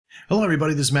Hello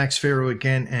everybody, this is Max Farrow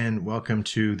again, and welcome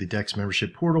to the DEX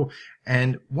membership portal.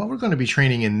 And what we're going to be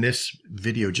training in this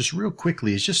video, just real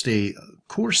quickly, is just a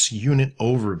course unit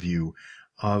overview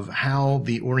of how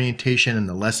the orientation and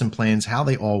the lesson plans, how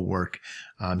they all work,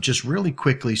 just really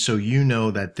quickly, so you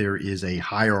know that there is a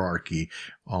hierarchy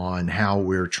on how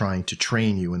we're trying to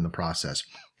train you in the process.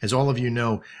 As all of you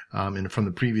know, and from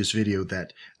the previous video,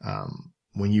 that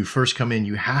when you first come in,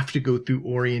 you have to go through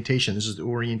orientation. This is the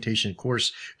orientation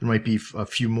course. There might be a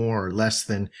few more or less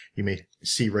than you may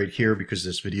see right here because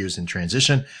this video is in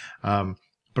transition.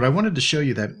 But I wanted to show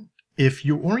you that if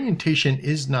your orientation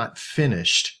is not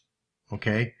finished,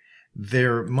 okay,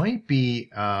 there might be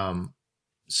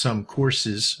some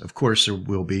courses, of course there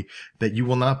will be, that you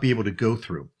will not be able to go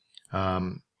through.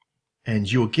 And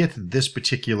you'll get this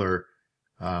particular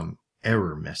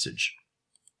error message.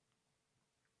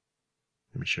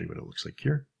 Let me show you what it looks like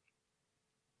here.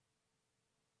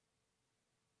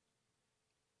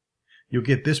 You'll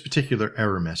get this particular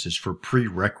error message for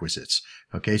prerequisites.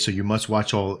 Okay, so you must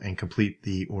watch all and complete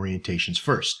the orientations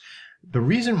first. The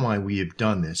reason why we have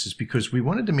done this is because we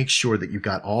wanted to make sure that you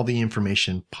got all the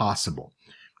information possible.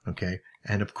 Okay,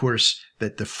 and of course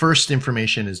that the first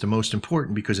information is the most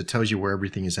important because it tells you where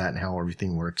everything is at and how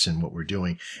everything works and what we're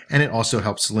doing. And it also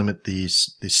helps limit the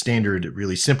standard,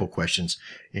 really simple questions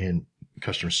in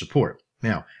customer support.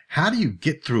 Now, how do you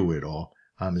get through it all?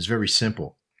 Is very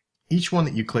simple. Each one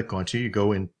that you click onto, you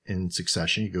go in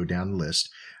succession, you go down the list,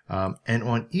 and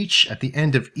on each, at the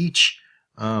end of each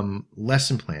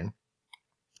lesson plan,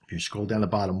 if you scroll down the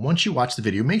bottom, once you watch the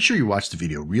video, make sure you watch the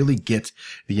video, really get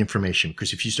the information,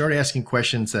 because if you start asking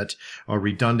questions that are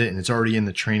redundant and it's already in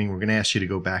the training, we're going to ask you to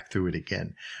go back through it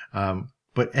again.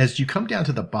 But as you come down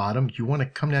to the bottom, you want to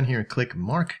come down here and click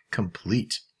Mark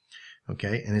Complete.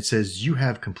 Okay, and it says you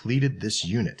have completed this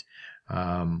unit.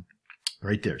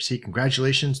 Right there. See,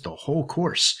 congratulations, the whole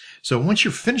course. So once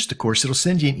you're finished the course, it'll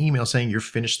send you an email saying you're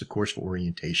finished the course for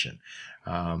orientation.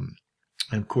 And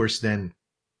of course, then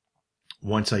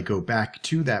once I go back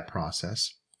to that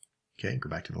process, okay, go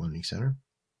back to the Learning Center.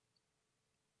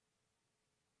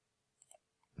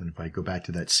 And if I go back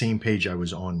to that same page I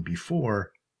was on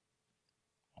before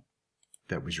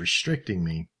that was restricting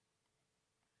me,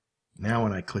 now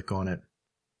when I click on it,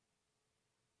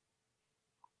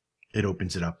 it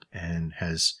opens it up and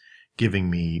has given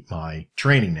me my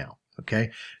training now.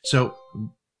 Okay, so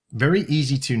very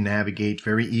easy to navigate,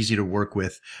 very easy to work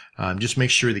with. Just make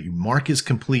sure that you mark as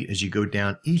complete as you go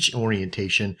down each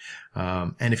orientation.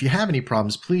 And if you have any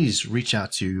problems, please reach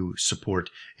out to support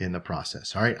in the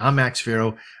process. All right, I'm Max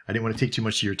Farrow. I didn't want to take too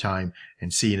much of your time,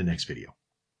 and see you in the next video.